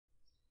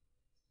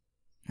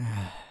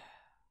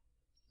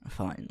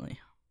Finally.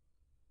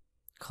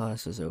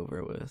 Class is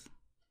over with.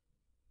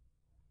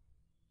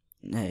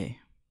 Hey,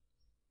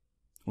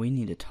 we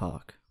need to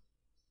talk.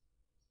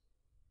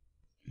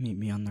 Meet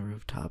me on the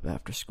rooftop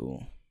after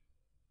school.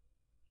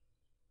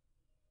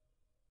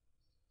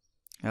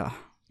 Ah,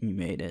 you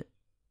made it.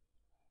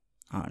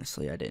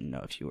 Honestly, I didn't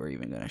know if you were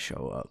even gonna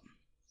show up.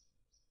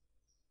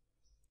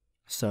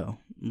 So,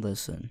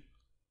 listen.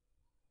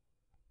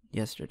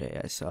 Yesterday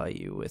I saw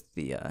you with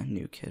the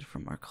new kid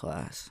from our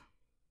class.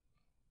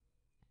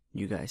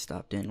 You guys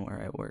stopped in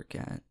where I work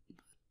at,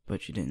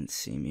 but you didn't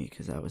see me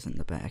because I was in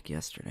the back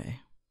yesterday.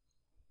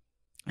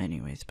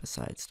 Anyways,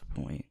 besides the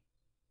point.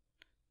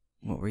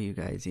 What were you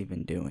guys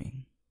even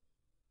doing?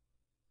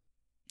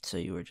 So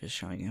you were just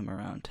showing him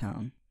around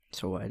town,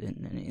 so why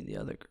didn't any of the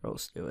other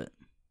girls do it?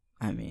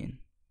 I mean,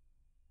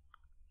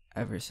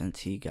 ever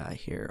since he got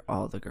here,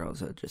 all the girls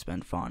have just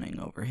been fawning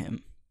over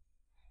him.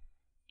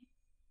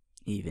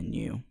 Even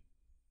you.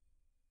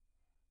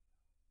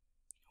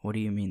 What do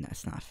you mean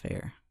that's not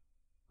fair?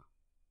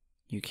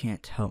 You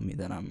can't tell me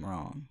that I'm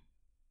wrong.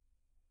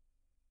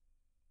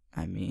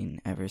 I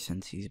mean, ever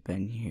since he's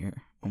been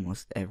here,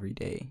 almost every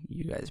day,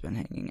 you guys been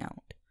hanging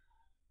out.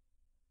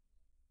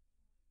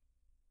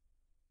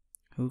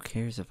 Who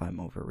cares if I'm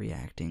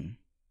overreacting?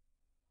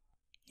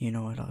 You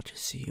know what, I'll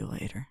just see you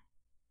later.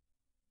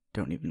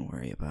 Don't even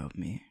worry about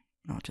me.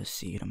 I'll just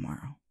see you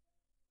tomorrow.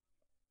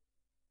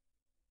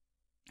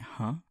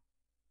 Huh?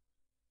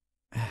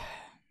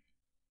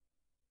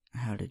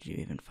 How did you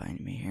even find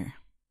me here?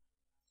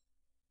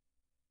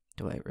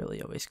 Do I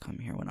really always come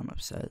here when I'm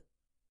upset?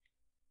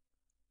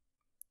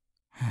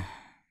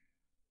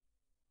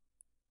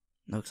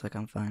 Looks like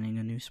I'm finding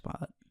a new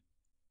spot.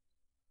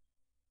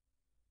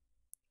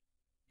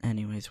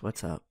 Anyways,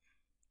 what's up?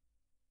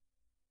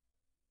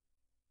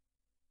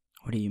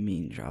 What do you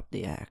mean, drop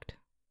the act?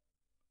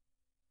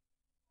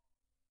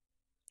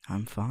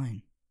 I'm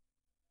fine.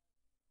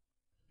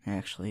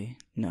 Actually,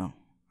 no,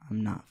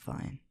 I'm not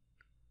fine.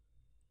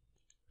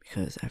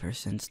 Because ever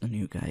since the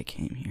new guy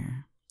came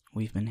here,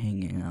 we've been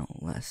hanging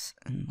out less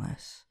and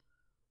less.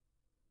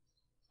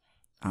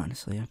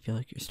 Honestly, I feel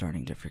like you're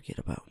starting to forget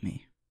about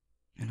me.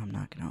 And I'm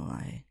not gonna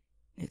lie,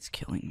 it's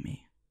killing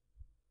me.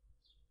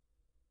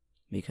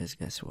 Because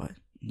guess what?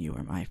 You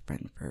were my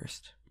friend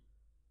first.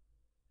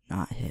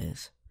 Not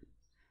his.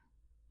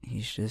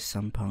 He's just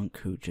some punk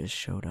who just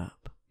showed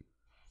up.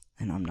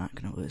 And I'm not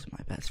gonna lose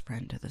my best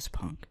friend to this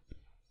punk.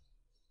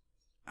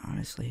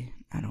 Honestly,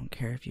 I don't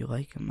care if you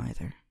like him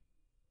either.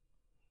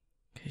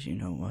 Cause you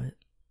know what?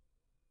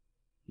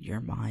 You're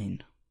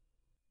mine.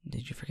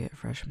 Did you forget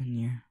freshman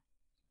year?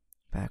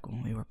 Back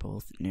when we were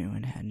both new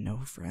and had no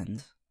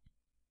friends.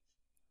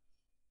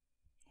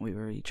 We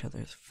were each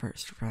other's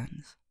first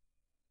friends.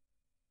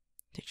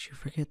 Did you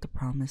forget the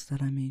promise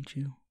that I made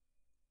you?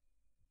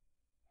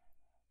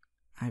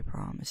 I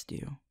promised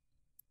you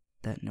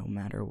that no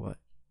matter what,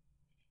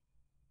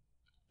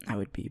 I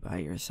would be by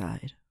your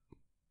side.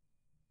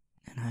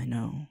 And I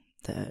know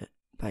that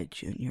by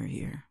junior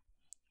year,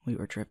 we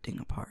were drifting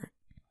apart.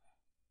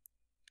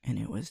 And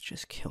it was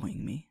just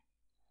killing me.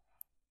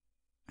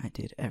 I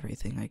did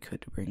everything I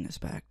could to bring us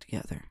back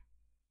together.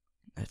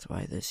 That's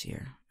why this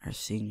year, our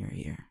senior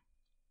year,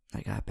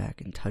 I got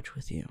back in touch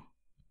with you.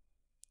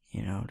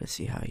 You know, to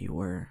see how you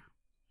were.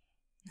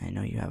 I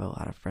know you have a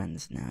lot of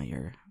friends now,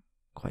 you're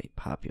quite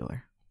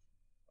popular.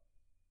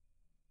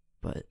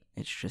 But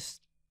it's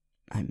just,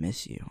 I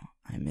miss you.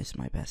 I miss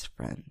my best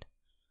friend.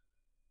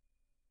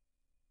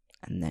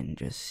 And then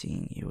just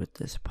seeing you with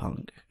this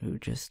punk who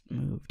just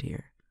moved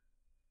here.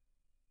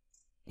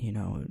 You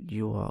know,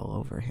 you all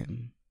over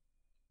him.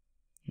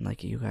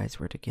 Like you guys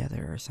were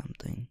together or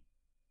something.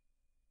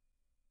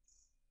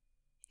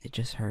 It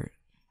just hurt.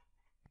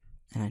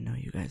 And I know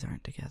you guys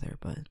aren't together,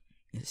 but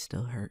it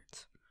still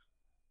hurts.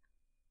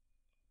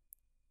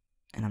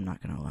 And I'm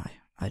not gonna lie,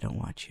 I don't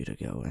want you to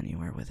go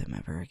anywhere with him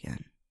ever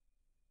again.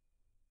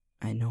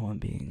 I know I'm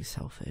being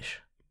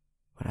selfish,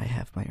 but I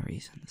have my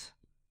reasons.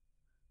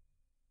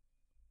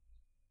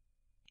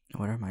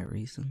 What are my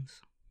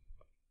reasons?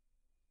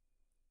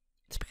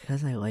 It's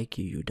because I like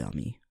you, you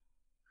dummy.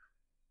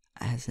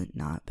 Has it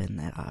not been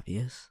that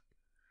obvious?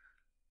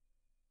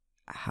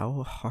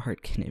 How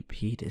hard can it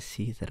be to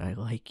see that I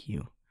like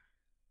you?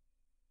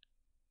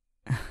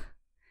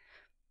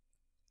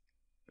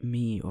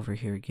 Me over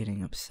here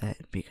getting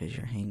upset because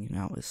you're hanging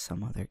out with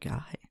some other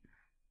guy.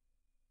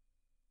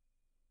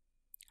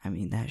 I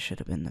mean, that should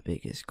have been the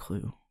biggest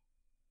clue.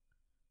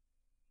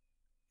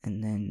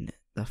 And then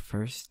the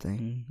first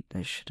thing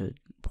that should have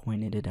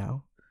pointed it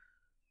out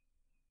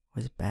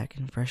was back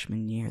in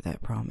freshman year,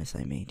 that promise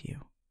I made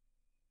you.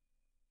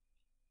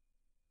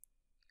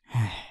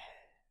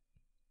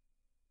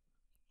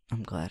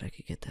 I'm glad I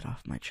could get that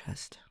off my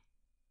chest.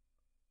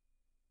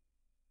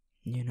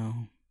 You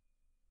know,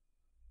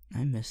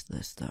 I miss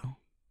this though.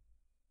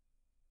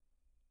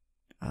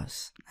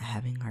 Us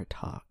having our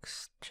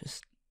talks,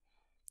 just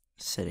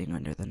sitting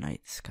under the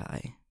night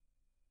sky.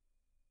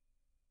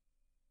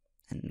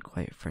 And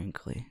quite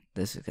frankly,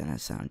 this is gonna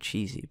sound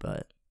cheesy,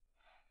 but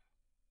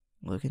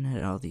Looking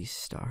at all these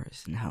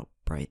stars and how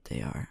bright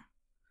they are,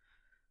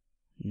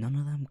 none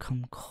of them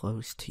come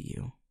close to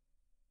you.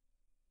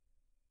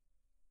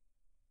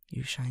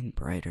 You shine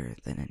brighter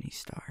than any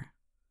star.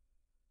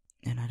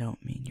 And I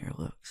don't mean your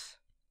looks.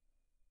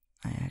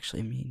 I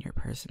actually mean your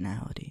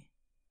personality.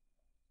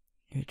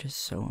 You're just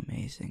so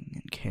amazing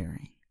and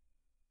caring.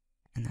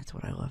 And that's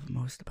what I love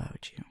most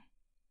about you.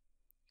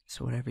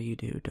 So whatever you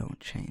do, don't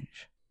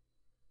change.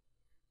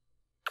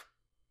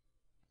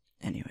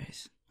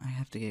 Anyways, I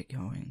have to get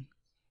going.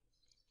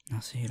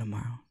 I'll see you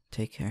tomorrow.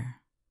 Take care.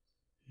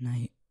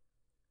 Night.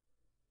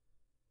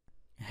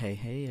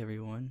 Hey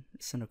everyone.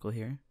 Cynical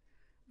here.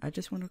 I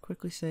just want to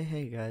quickly say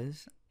hey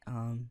guys.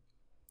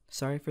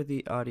 Sorry for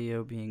the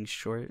audio being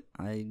short.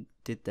 I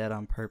did that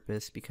on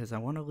purpose because I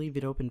want to leave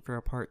it open for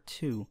a part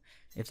 2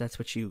 if that's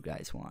what you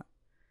guys want.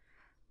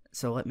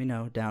 So let me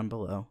know down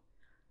below.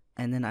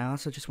 And then I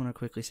also just want to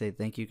quickly say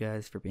thank you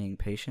guys for being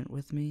patient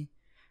with me.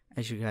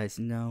 As you guys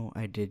know,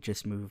 I did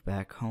just move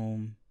back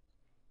home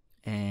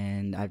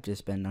and I've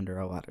just been under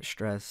a lot of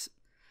stress.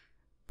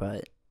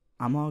 But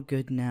I'm all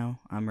good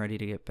now. I'm ready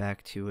to get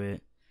back to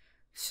it.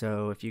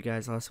 So if you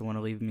guys also want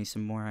to leave me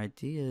some more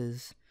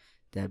ideas,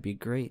 that'd be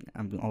great.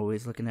 I'm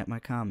always looking at my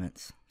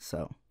comments.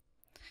 So,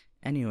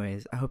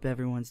 anyways, I hope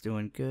everyone's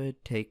doing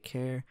good. Take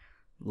care.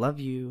 Love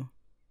you.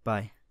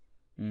 Bye.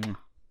 Mwah.